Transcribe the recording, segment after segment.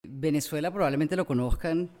Venezuela probablemente lo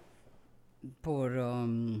conozcan por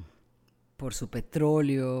su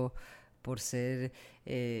petróleo, por ser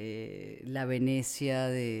la Venecia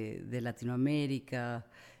de Latinoamérica,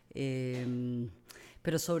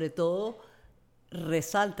 pero sobre todo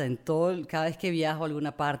resalta en todo, cada vez que viajo a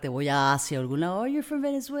alguna parte, voy a Asia, a alguna, oh, you're from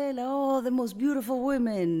Venezuela, oh, the most beautiful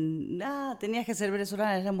women, tenías que ser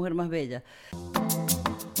venezolana, es la mujer más bella.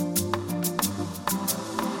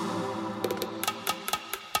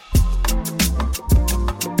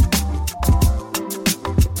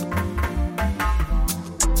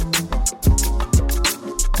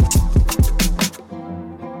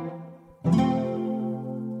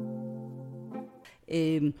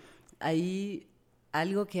 Hay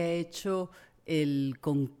algo que ha hecho el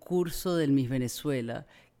concurso del Miss Venezuela,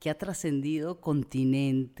 que ha trascendido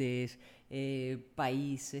continentes,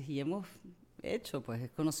 países, y hemos hecho, pues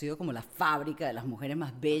es conocido como la fábrica de las mujeres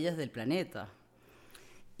más bellas del planeta.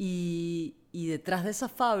 Y detrás de esa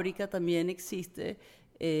fábrica también existe,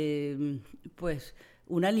 pues,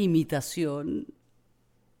 una limitación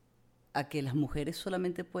a que las mujeres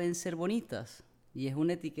solamente pueden ser bonitas. Y es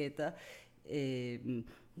una etiqueta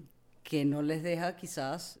que no les deja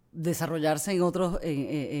quizás desarrollarse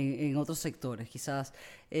en otros sectores. Quizás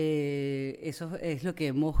eso es lo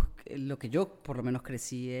que yo por lo menos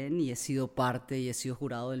crecí en, y he sido parte y he sido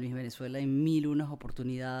jurado del Miss Venezuela en 1001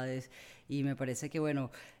 oportunidades, y me parece que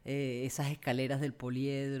bueno, esas escaleras del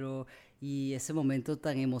poliedro y ese momento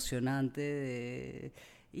tan emocionante de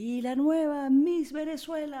y la nueva Miss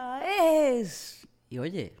Venezuela es... Y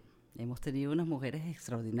oye, hemos tenido unas mujeres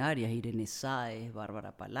extraordinarias, Irene Sáez,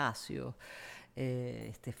 Bárbara Palacio,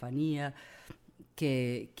 Estefanía,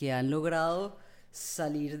 que han logrado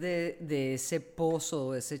salir de ese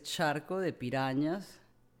pozo, de ese charco de pirañas,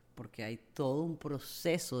 porque hay todo un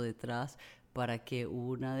proceso detrás para que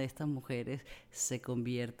una de estas mujeres se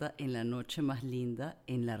convierta en la noche más linda,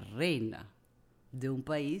 en la reina de un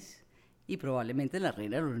país y probablemente en la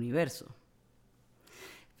reina del universo.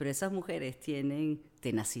 Pero esas mujeres tienen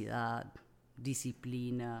tenacidad,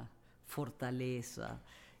 disciplina, fortaleza,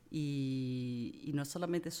 y no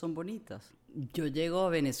solamente son bonitas. Yo llego a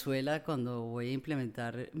Venezuela cuando voy a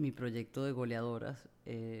implementar mi proyecto de goleadoras,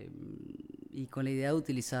 y con la idea de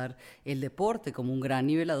utilizar el deporte como un gran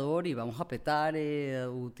nivelador, y vamos a petar,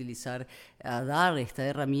 a dar esta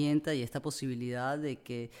herramienta y esta posibilidad de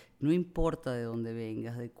que no importa de dónde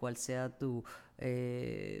vengas, de cuál sea tu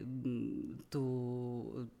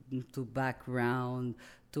background,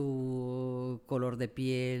 tu color de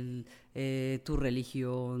piel, tu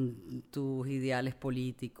religión, tus ideales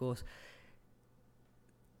políticos.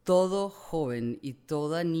 Todo joven y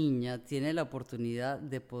toda niña tiene la oportunidad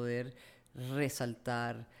de poder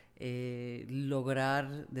resaltar,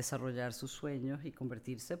 lograr desarrollar sus sueños y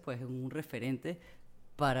convertirse pues en un referente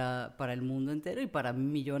para el mundo entero y para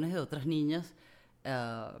millones de otras niñas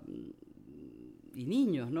y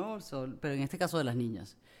niños, ¿no? Pero en este caso de las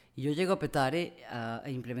niñas. Y yo llego a Petare a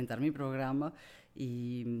implementar mi programa,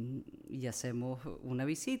 y hacemos una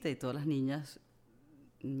visita, y todas las niñas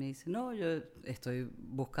me dicen, no, yo estoy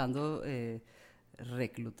buscando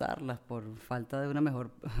reclutarlas, por falta de una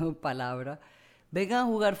mejor palabra. Vengan a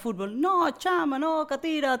jugar fútbol. No, chama, no,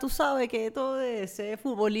 Catira, tú sabes que todo ese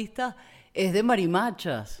futbolista es de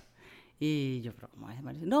marimachas. Y yo, pero ¿cómo es de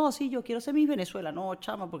marimachas? No, sí, yo quiero ser Miss Venezuela. No,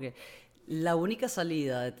 chama, porque la única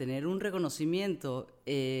salida de tener un reconocimiento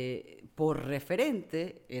por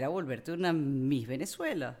referente era volverte una Miss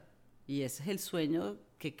Venezuela. Y ese es el sueño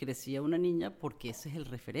que crecía una niña, porque ese es el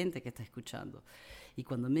referente que está escuchando. Y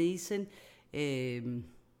cuando me dicen que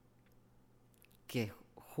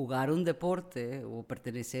jugar un deporte o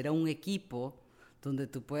pertenecer a un equipo donde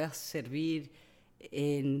tú puedas servir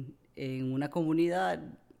en una comunidad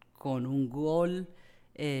con un gol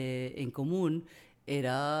en común,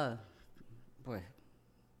 era, pues,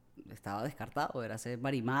 estaba descartado, era ser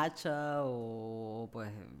marimacha, o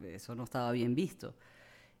pues eso no estaba bien visto.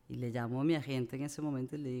 Y le llamo a mi agente en ese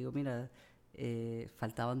momento y le digo, mira,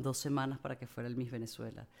 faltaban 2 semanas para que fuera el Miss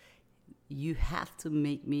Venezuela. You have to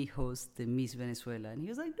make me host the Miss Venezuela. And he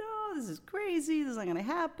was like, no, this is crazy, this is not going to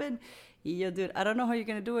happen. Y yo, dude, I don't know how you're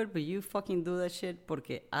going to do it, but you fucking do that shit,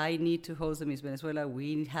 porque I need to host the Miss Venezuela.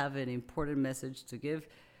 We have an important message to give.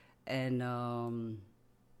 And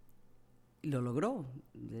lo logró.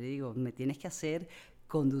 Le digo, me tienes que hacer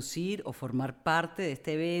conducir o formar parte de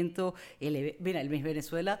este evento. Mira, el Miss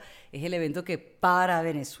Venezuela es el evento que para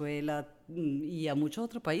Venezuela y a muchos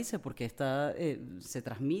otros países, porque se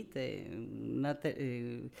transmite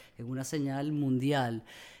en una señal mundial,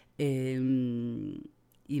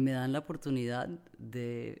 y me dan la oportunidad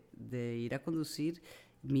de ir a conducir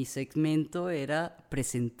Mi segmento era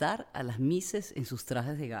presentar a las Misses en sus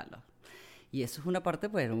trajes de gala. Y eso es una parte,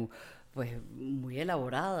 pues muy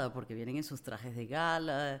elaborada, porque vienen en sus trajes de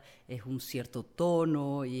gala, es un cierto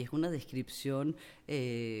tono y es una descripción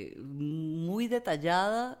muy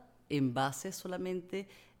detallada en base solamente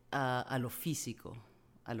a lo físico,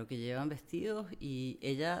 a lo que llevan vestidos, y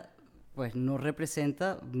ella pues no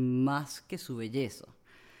representa más que su belleza.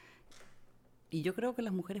 Y yo creo que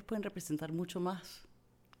las mujeres pueden representar mucho más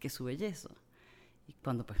que su belleza. Y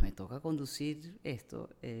cuando pues me toca conducir esto,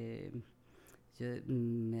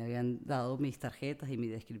 me habían dado mis tarjetas y mi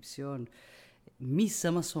descripción. Miss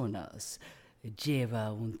Amazonas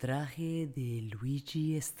lleva un traje de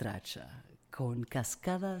Luigi Straccia con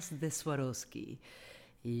cascadas de Swarovski.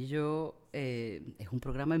 Y yo, es un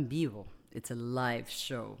programa en vivo. It's a live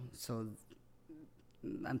show. So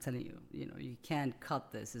I'm telling you, you can't cut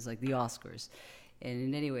this. It's like the Oscars.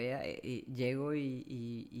 And anyway, llego y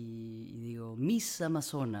digo, Miss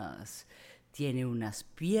Amazonas tiene unas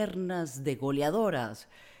piernas de goleadoras.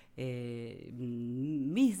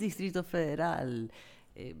 Miss Distrito Federal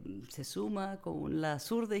se suma con la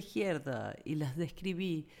zurda izquierda, y las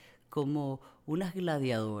describí como unas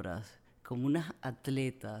gladiadoras, como unas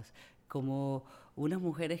atletas, como unas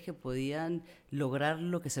mujeres que podían lograr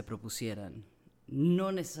lo que se propusieran.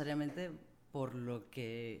 No necesariamente por lo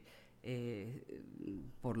que,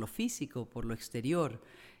 por lo físico, por lo exterior.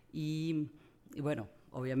 Y bueno,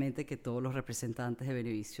 obviamente que todos los representantes de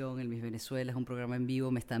Venevisión, el Miss Venezuela es un programa en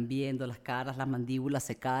vivo, me están viendo las caras, las mandíbulas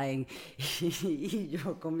se caen, y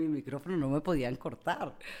yo con mi micrófono no me podían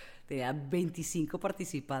cortar. Tenía 25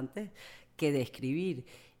 participantes que describir.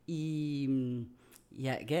 Y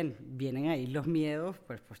again, vienen ahí los miedos,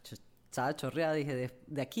 pues estaba chorreada, dije,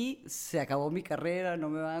 de aquí se acabó mi carrera, no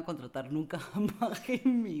me van a contratar nunca más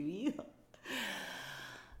en mi vida.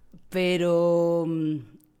 Pero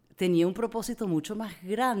tenía un propósito mucho más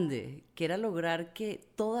grande, que era lograr que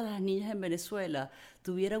todas las niñas en Venezuela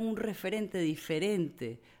tuvieran un referente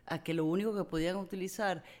diferente, a que lo único que podían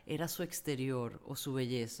utilizar era su exterior o su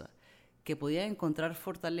belleza, que podían encontrar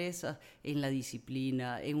fortaleza en la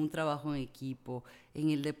disciplina, en un trabajo en equipo, en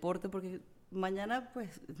el deporte, porque mañana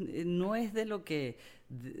pues no es de lo que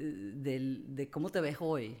de cómo te ves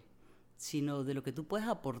hoy, sino de lo que tú puedes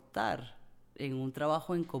aportar en un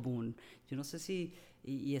trabajo en común. Yo no sé si,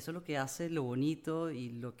 y eso es lo que hace lo bonito y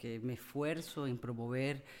lo que me esfuerzo en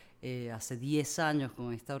promover hace 10 años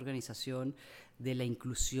con esta organización, de la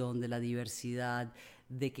inclusión, de la diversidad,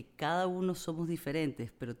 de que cada uno somos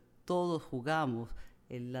diferentes, pero todos jugamos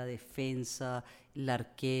en la defensa, la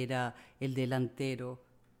arquera, el delantero,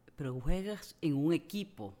 pero juegas en un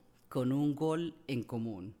equipo con un gol en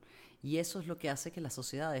común. Y eso es lo que hace que las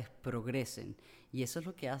sociedades progresen. Y eso es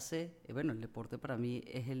lo que hace, bueno, el deporte para mí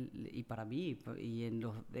es y para mí, y en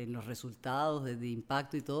los resultados de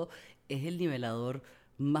impacto y todo, es el nivelador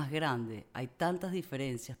más grande. Hay tantas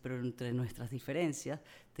diferencias, pero entre nuestras diferencias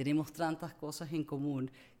tenemos tantas cosas en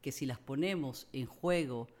común, que si las ponemos en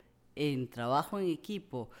juego, en trabajo en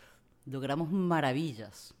equipo, logramos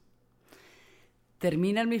maravillas.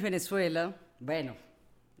 Termina el Miss Venezuela, bueno,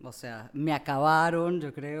 o sea, me acabaron,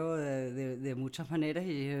 yo creo, de muchas maneras,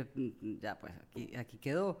 y dije, ya pues, aquí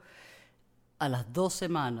quedó. A las 2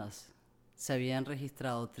 semanas se habían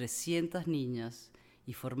registrado 300 niñas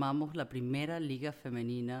y formamos la primera liga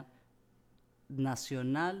femenina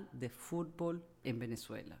nacional de fútbol en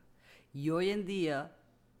Venezuela. Y hoy en día,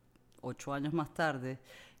 8 años más tarde,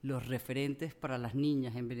 los referentes para las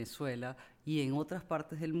niñas en Venezuela y en otras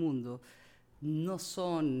partes del mundo no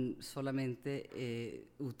son solamente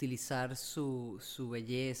utilizar su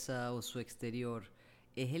belleza o su exterior,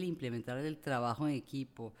 es el implementar el trabajo en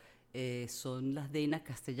equipo. Son las Deina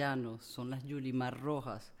Castellanos, son las Yulimar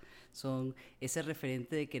Rojas, son ese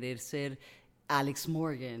referente de querer ser Alex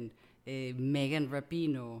Morgan, Megan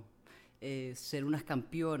Rapinoe, ser unas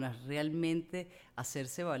campeonas, realmente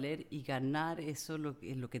hacerse valer y ganar. Eso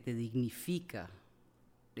es lo que te dignifica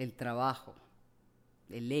el trabajo,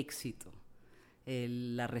 el éxito,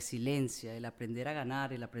 la resiliencia, el aprender a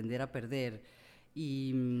ganar, el aprender a perder.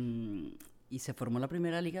 Y se formó la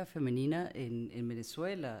primera liga femenina en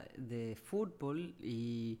Venezuela de fútbol,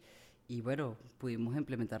 y bueno, pudimos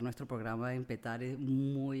implementar nuestro programa en Petare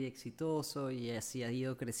muy exitoso, y así ha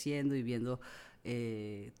ido creciendo y viendo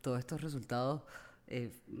todos estos resultados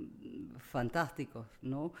fantásticos,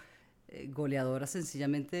 ¿no? Goleadora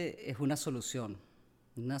sencillamente es una solución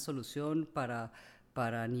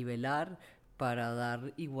para nivelar, para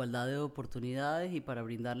dar igualdad de oportunidades y para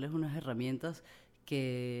brindarles unas herramientas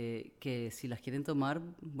que si las quieren tomar,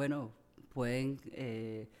 bueno, pueden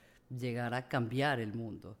llegar a cambiar el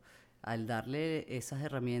mundo. al darle esas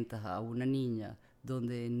herramientas a una niña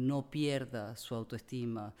donde no pierda su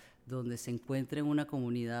autoestima, donde se encuentre en una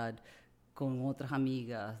comunidad con otras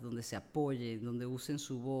amigas, donde se apoyen, donde usen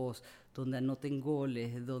su voz, donde anoten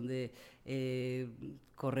goles, donde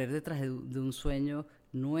correr detrás de un sueño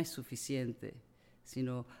no es suficiente,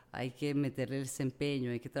 sino hay que meterle ese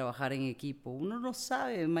empeño, hay que trabajar en equipo. Uno no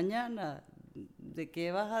sabe mañana de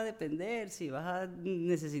qué vas a depender, si vas a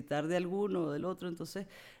necesitar de alguno o del otro, entonces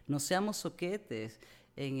no seamos soquetes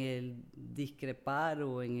en el discrepar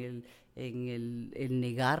o el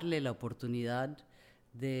negarle la oportunidad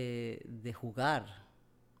de jugar.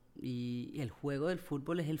 Y el juego del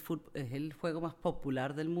fútbol es el juego más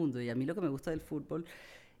popular del mundo. Y a mí lo que me gusta del fútbol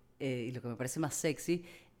y lo que me parece más sexy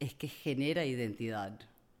es que genera identidad.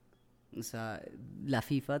 O sea, la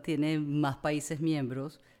FIFA tiene más países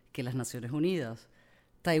miembros que las Naciones Unidas.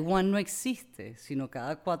 Taiwán no existe, sino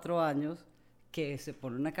cada 4 años que se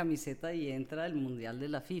pone una camiseta y entra al Mundial de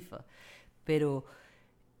la FIFA. Pero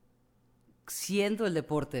siendo el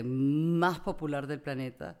deporte más popular del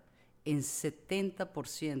planeta, en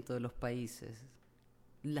 70% de los países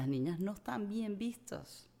las niñas no están bien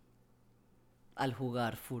vistas al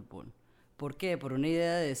jugar fútbol. ¿Por qué? Por una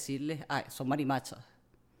idea de decirles, son marimachas.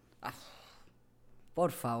 Ah,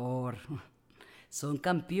 por favor, son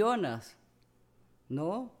campeonas,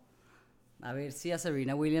 ¿no? A ver si a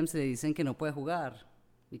Serena Williams le dicen que no puede jugar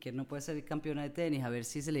y que no puede ser campeona de tenis. A ver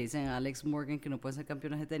si se le dicen a Alex Morgan que no puede ser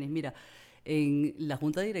campeona de tenis. Mira, en la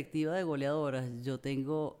junta directiva de Goleadoras yo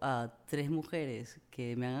tengo a 3 mujeres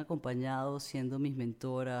que me han acompañado siendo mis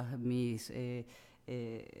mentoras, mis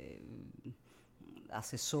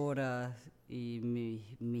asesoras y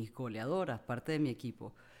mis goleadoras, parte de mi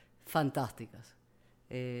equipo. Fantásticas.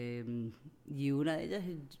 Y una de ellas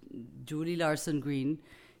es Julie Larson Green,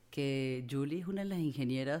 que Julie es una de las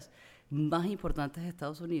ingenieras más importantes de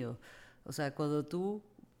Estados Unidos. O sea, cuando tú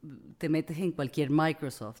te metes en cualquier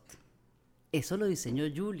Microsoft, eso lo diseñó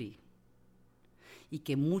Julie. Y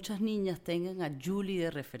que muchas niñas tengan a Julie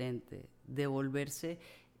de referente, de volverse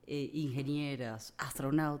ingenieras,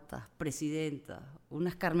 astronautas, presidentas,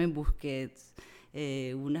 unas Carmen Busquets,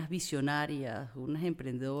 unas visionarias, unas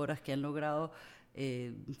emprendedoras que han logrado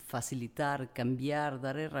facilitar, cambiar,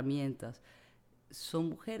 dar herramientas. Son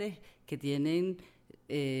mujeres que tienen,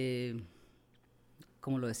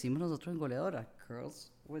 como lo decimos nosotros en Goleadora,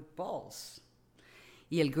 girls with balls.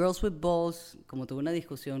 Y el girls with balls, como tuve una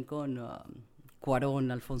discusión con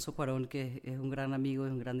Cuarón, Alfonso Cuarón, que es un gran amigo,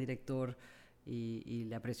 es un gran director, y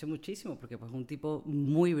le aprecio muchísimo porque pues, es un tipo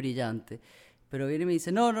muy brillante. Pero viene y me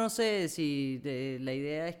dice, no sé, si la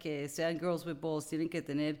idea es que sean girls with balls, tienen que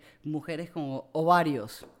tener mujeres con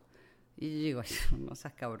ovarios. Y yo digo, no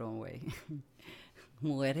seas cabrón, güey.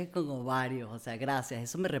 Mujeres con ovarios, o sea, gracias.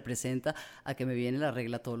 Eso me representa a que me viene la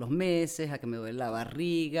regla todos los meses, a que me duele la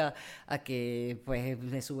barriga, a que pues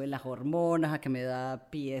me suben las hormonas, a que me da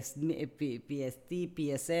PST,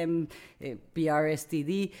 PSM,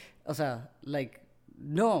 PRSTD. O sea,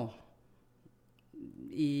 no.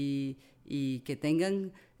 Y que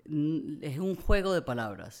tengan, es un juego de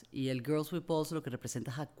palabras. Y el Girls with Balls lo que representa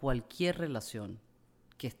es a cualquier relación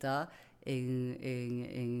que está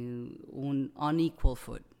en un unequal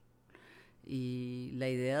foot. Y la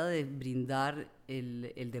idea de brindar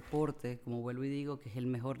el deporte, como vuelvo y digo, que es el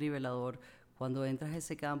mejor nivelador, cuando entras a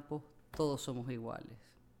ese campo, todos somos iguales.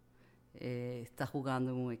 Estás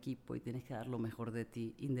jugando en un equipo y tienes que dar lo mejor de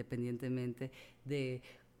ti, independientemente de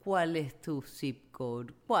cuál es tu zip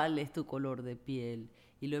code, cuál es tu color de piel.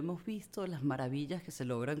 Y lo hemos visto, las maravillas que se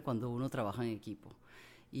logran cuando uno trabaja en equipo.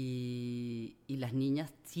 Y las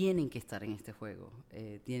niñas tienen que estar en este juego,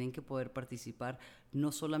 tienen que poder participar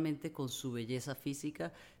no solamente con su belleza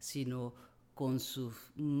física, sino con su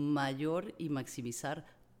mayor y maximizar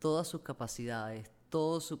todas sus capacidades,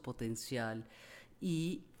 todo su potencial.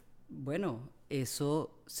 Y bueno,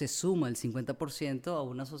 eso se suma el 50% a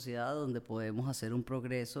una sociedad donde podemos hacer un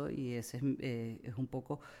progreso y ese es un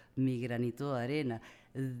poco mi granito de arena,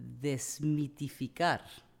 desmitificar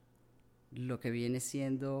lo que viene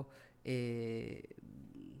siendo el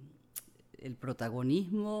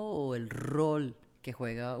protagonismo o el rol que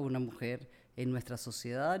juega una mujer en nuestra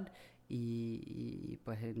sociedad y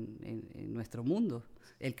pues en nuestro mundo,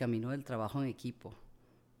 el camino del trabajo en equipo.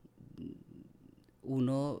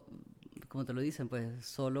 Uno, como te lo dicen, pues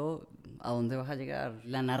solo a dónde vas a llegar,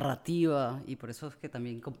 la narrativa, y por eso es que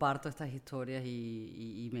también comparto estas historias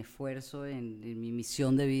y me esfuerzo en mi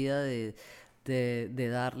misión de vida de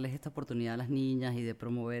darles esta oportunidad a las niñas y de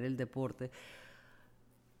promover el deporte,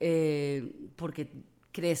 porque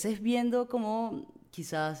creces viendo cómo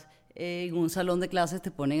quizás en un salón de clases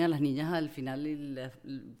te ponen a las niñas al final y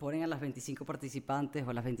ponen a las 25 participantes o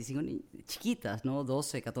a las 25 chiquitas, ¿no?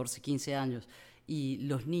 12, 14, 15 años. Y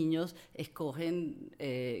los niños escogen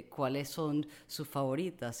cuáles son sus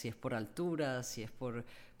favoritas, si es por altura, si es por...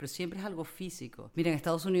 Pero siempre es algo físico. Mira, en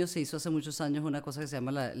Estados Unidos se hizo hace muchos años una cosa que se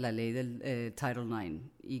llama la ley del Title IX.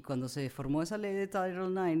 Y cuando se formó esa ley de Title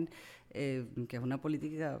IX, que es una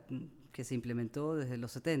política que se implementó desde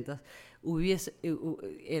los 70,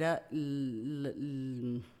 era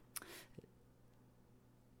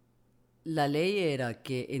la ley era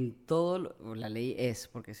que en todo, o la ley es,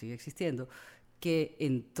 porque sigue existiendo, que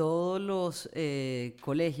en todos los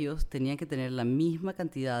colegios tenían que tener la misma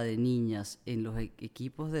cantidad de niñas en los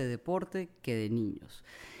equipos de deporte que de niños.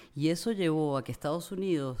 Y eso llevó a que Estados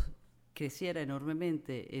Unidos creciera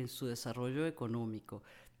enormemente en su desarrollo económico,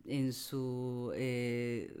 en su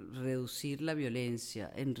reducir la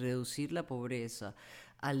violencia, en reducir la pobreza,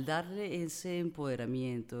 al darle ese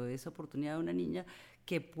empoderamiento, esa oportunidad a una niña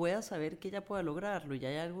que pueda saber que ella pueda lograrlo. Y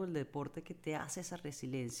hay algo del deporte que te hace esa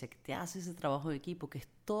resiliencia, que te hace ese trabajo de equipo, que es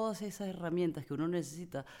todas esas herramientas que uno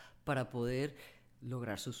necesita para poder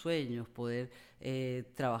lograr sus sueños, poder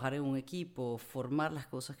trabajar en un equipo, formar las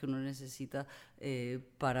cosas que uno necesita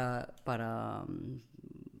para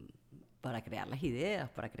crear las ideas,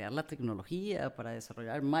 para crear la tecnología, para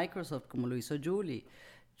desarrollar Microsoft, como lo hizo Julie.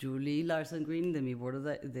 Julie Larson Green, de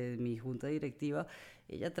mi junta directiva,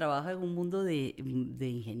 ella trabaja en un mundo de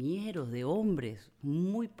ingenieros, de hombres,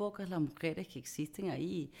 muy pocas las mujeres que existen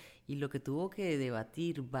ahí, y lo que tuvo que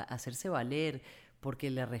debatir, hacerse valer, porque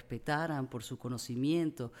la respetaran por su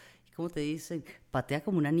conocimiento. Y como te dicen, patea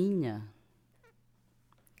como una niña.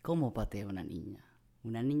 ¿Cómo patea una niña?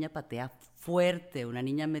 Una niña patea fuerte, una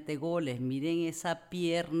niña mete goles. Miren esa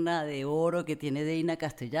pierna de oro que tiene Deina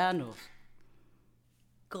Castellanos.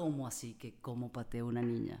 ¿Cómo así que cómo patea una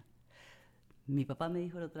niña? Mi papá me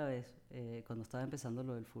dijo la otra vez, cuando estaba empezando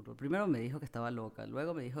lo del fútbol, primero me dijo que estaba loca,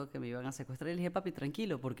 luego me dijo que me iban a secuestrar y le dije, papi,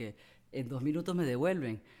 tranquilo, porque en 2 minutos me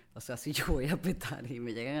devuelven. O sea, si yo voy a petar y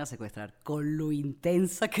me llegan a secuestrar, con lo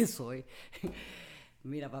intensa que soy.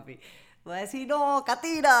 Mira, papi, voy a decir, no,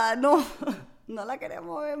 Catira, no, no la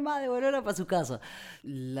queremos ver más, devuélvela para su casa.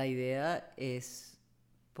 La idea es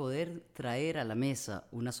poder traer a la mesa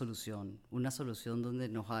una solución donde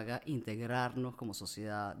nos haga integrarnos como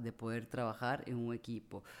sociedad, de poder trabajar en un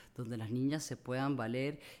equipo, donde las niñas se puedan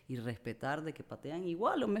valer y respetar de que patean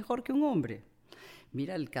igual o mejor que un hombre.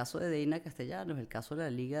 Mira, el caso de Deina Castellanos, el caso de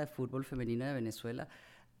la Liga de Fútbol Femenina de Venezuela,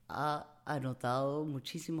 ha anotado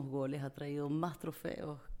muchísimos goles, ha traído más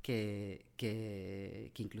trofeos que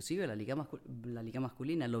inclusive la liga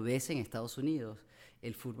masculina. Lo ves en Estados Unidos.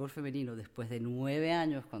 El fútbol femenino, después de 9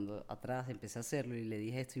 años, cuando atrás empecé a hacerlo y le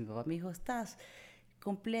dije esto, y mi papá me dijo, estás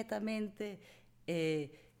completamente,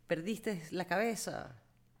 perdiste la cabeza.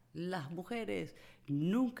 Las mujeres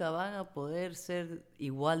nunca van a poder ser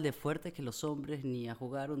igual de fuertes que los hombres ni a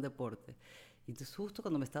jugar un deporte. Entonces, justo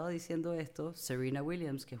cuando me estaba diciendo esto, Serena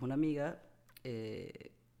Williams, que es una amiga,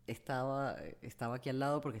 estaba aquí al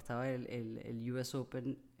lado porque estaba el US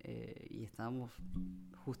Open y estábamos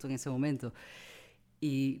justo en ese momento.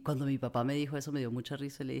 Y cuando mi papá me dijo eso, me dio mucha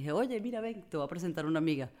risa y le dije, oye, mira, ven, te voy a presentar a una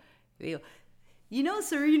amiga. Y digo, you know,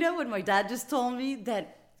 Serena, when my dad just told me that,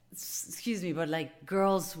 excuse me, but like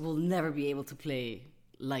girls will never be able to play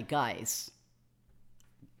like guys.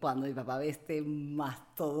 Cuando mi papá ve este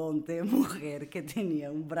mastodonte de mujer que tenía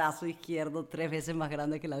un brazo izquierdo 3 veces más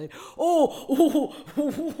grande que la de él. No.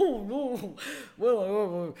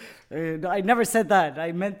 Well, I never said that.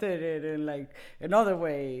 I meant it in like another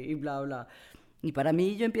way y bla, bla. Y para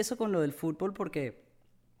mí yo empiezo con lo del fútbol porque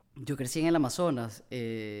yo crecí en el Amazonas.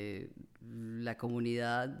 La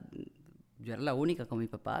comunidad, yo era la única con mi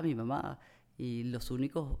papá, mi mamá, y los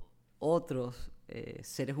únicos otros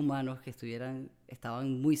seres humanos que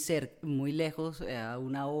estaban muy lejos, a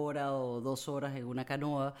 1 hora o 2 horas en una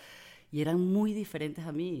canoa, y eran muy diferentes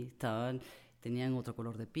a mí. Tenían otro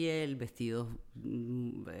color de piel, vestidos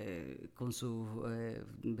con sus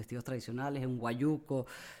vestidos tradicionales, en guayuco.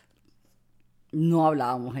 No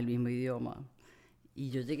hablábamos el mismo idioma. Y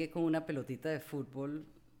yo llegué con una pelotita de fútbol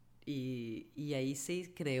y ahí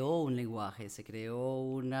se creó un lenguaje, se creó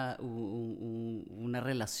una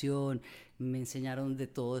relación. Me enseñaron de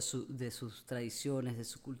todo, de sus tradiciones, de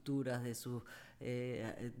sus culturas,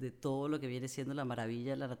 de todo lo que viene siendo la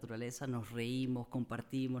maravilla de la naturaleza. Nos reímos,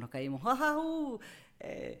 compartimos, nos caímos, ¡jajajú!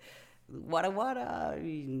 Guara guara,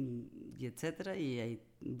 y etcétera. Y ahí,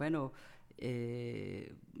 bueno,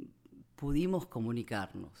 pudimos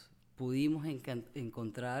comunicarnos, pudimos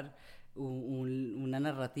encontrar una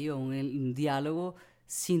narrativa, un diálogo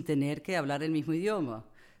sin tener que hablar el mismo idioma.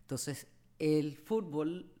 Entonces, el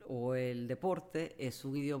fútbol o el deporte es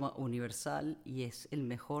un idioma universal y es el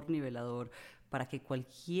mejor nivelador para que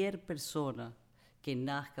cualquier persona que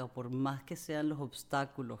nazca, o por más que sean los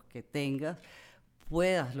obstáculos que tengas,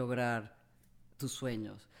 puedas lograr tus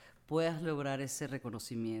sueños, puedas lograr ese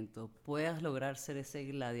reconocimiento, puedas lograr ser ese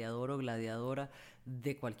gladiador o gladiadora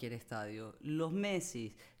de cualquier estadio. Los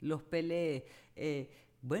Messi, los Pelé,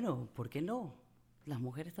 bueno, ¿por qué no? Las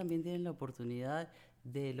mujeres también tienen la oportunidad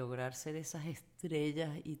de lograr ser esas estrellas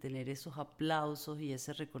y tener esos aplausos y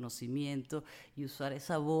ese reconocimiento y usar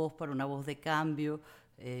esa voz para una voz de cambio,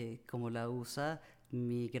 como la usa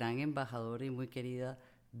mi gran embajadora y muy querida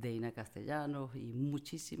Deina Castellanos y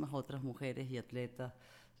muchísimas otras mujeres y atletas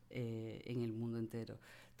en el mundo entero.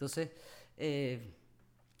 Entonces,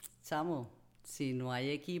 chamo, si no hay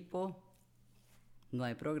equipo, no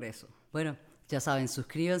hay progreso. Bueno, ya saben,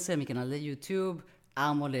 suscríbanse a mi canal de YouTube.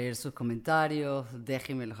 Amo leer sus comentarios,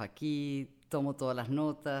 déjenmelos aquí, tomo todas las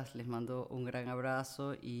notas, les mando un gran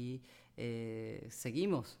abrazo y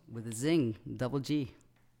seguimos with the Zing, Double G.